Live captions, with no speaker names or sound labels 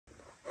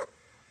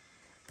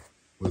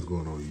What's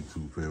going on,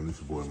 YouTube family? It's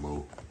your boy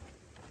Mo.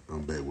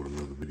 I'm back with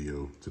another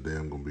video. Today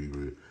I'm going to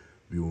be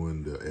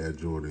reviewing the Air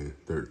Jordan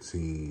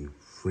 13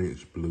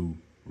 French Blue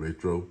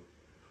Retro.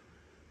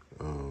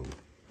 I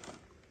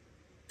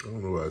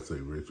don't know why I say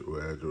retro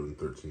or Air Jordan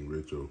 13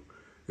 Retro.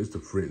 It's the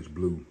French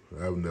Blue.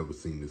 I've never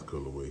seen this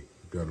colorway.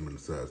 Got them in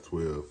the size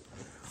 12.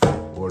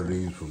 Ordered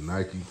these from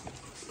Nike.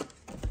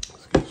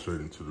 Let's get straight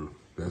into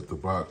that's the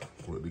box.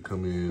 What they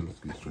come in. Let's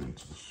get straight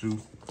into the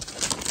shoe.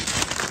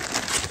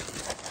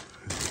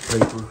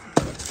 Paper,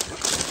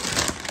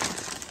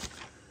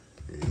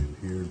 and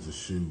here's the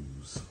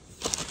shoes.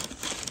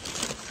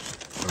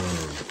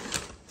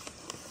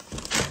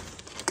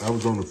 I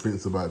was on the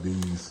fence about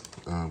these,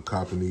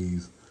 copping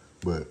these,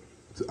 but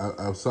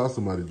I saw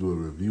somebody do a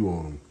review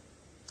on them,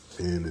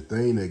 and the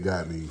thing that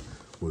got me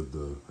was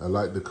I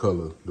like the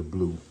color, the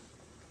blue,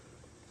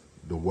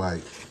 the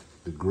white,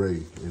 the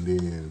gray, and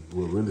then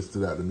what really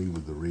stood out to me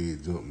was the red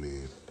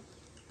Jumpman.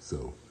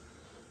 So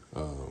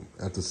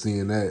after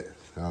seeing that,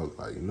 I was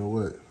like, you know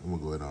what? I'm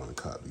gonna go ahead on and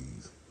cop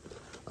these.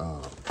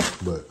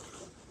 But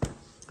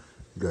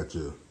you got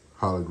your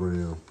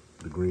hologram,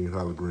 the green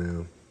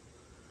hologram,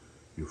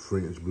 your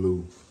French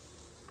blue,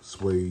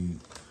 suede,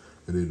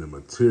 and then the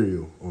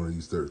material on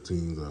these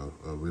 13s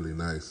are really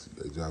nice.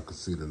 As y'all can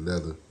see, the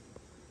leather.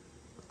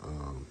 I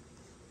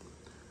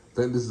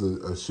think this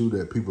is a shoe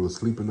that people are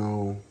sleeping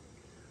on.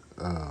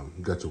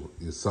 You got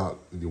your sock,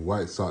 your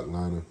white sock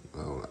liner.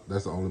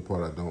 That's the only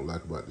part I don't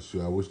like about the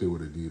shoe. I wish they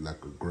would have did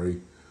like a gray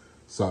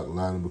sock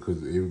liner, because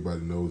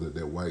everybody knows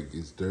that white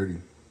gets dirty,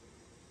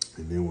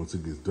 and then once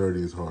it gets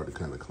dirty, it's hard to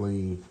kind of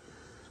clean.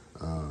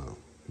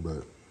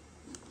 But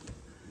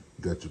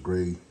you got your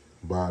gray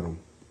bottom,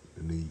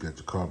 and then you got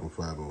your carbon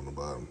fiber on the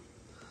bottom.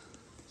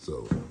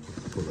 So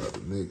pull out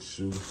the next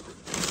shoe.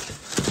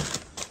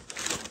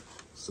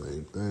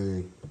 Same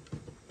thing.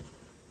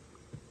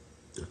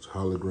 Got your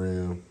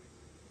hologram,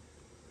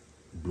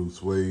 blue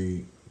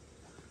suede.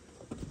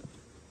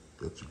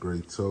 Got your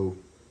gray toe.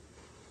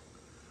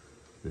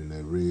 Then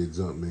that red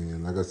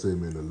Jumpman. Like I said,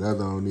 man, the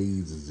leather on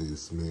these is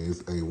just, man,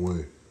 it's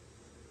A1.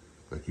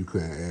 Like, you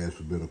couldn't ask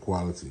for better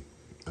quality.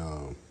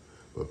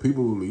 But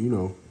people, you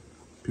know,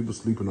 people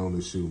sleeping on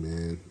this shoe,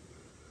 man.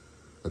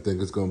 I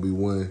think it's going to be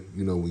one,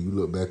 you know, when you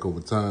look back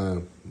over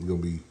time, you're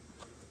going to be,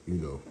 you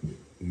know,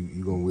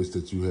 you're going to wish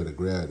that you had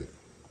grabbed it.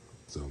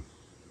 So,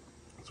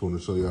 just want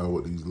to show y'all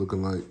what these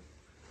looking like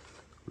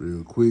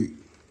real quick.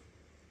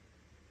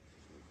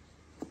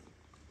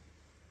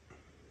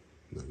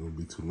 Not gonna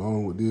be too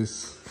long with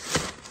this.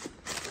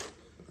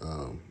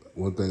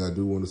 One thing I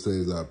do want to say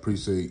is I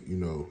appreciate, you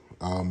know,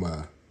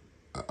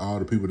 all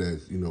the people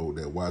that, you know,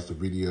 that watch the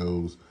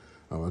videos.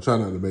 I try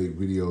not to make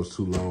videos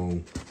too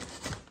long.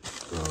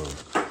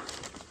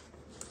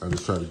 I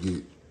just try to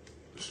get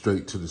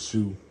straight to the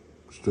shoe,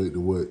 straight to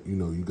what, you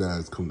know, you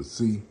guys come to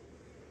see.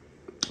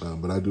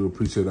 But I do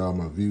appreciate all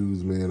my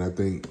views, man. I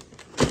think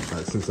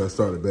since I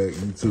started back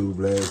YouTube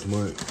last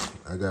month,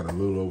 I got a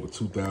little over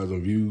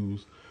 2,000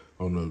 views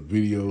on the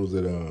videos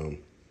that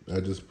I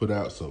just put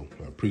out, so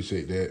I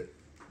appreciate that.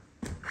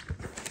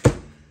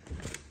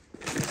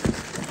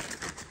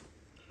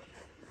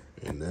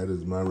 And that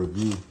is my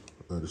review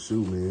of the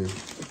shoe, man.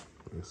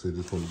 Like I said,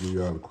 just want to give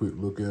y'all a quick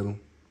look at them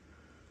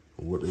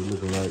and what they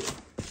looking like.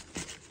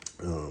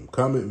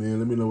 Comment, man.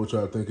 Let me know what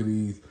y'all think of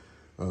these.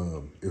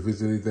 If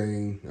it's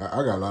anything,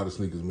 I got a lot of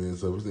sneakers, man.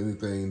 So if it's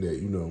anything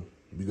that, you know,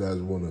 you guys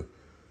want to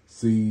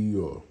see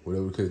or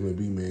whatever the case may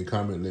be, man,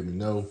 comment, let me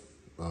know.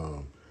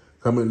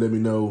 Comment, let me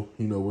know,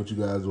 you know, what you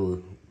guys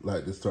would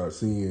like to start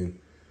seeing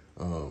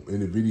in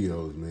the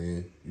videos,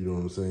 man. You know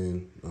what I'm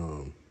saying?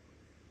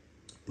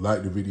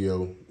 Like the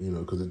video, you know,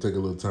 because it take a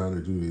little time to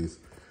do this.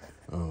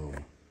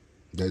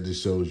 That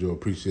just shows your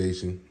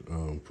appreciation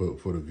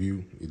for the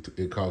view.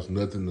 It costs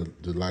nothing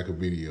to like a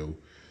video.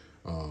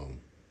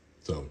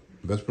 So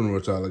that's pretty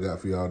much all I got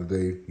for y'all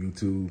today,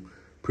 YouTube.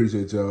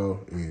 Appreciate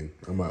y'all, and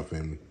I'm out,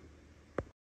 family.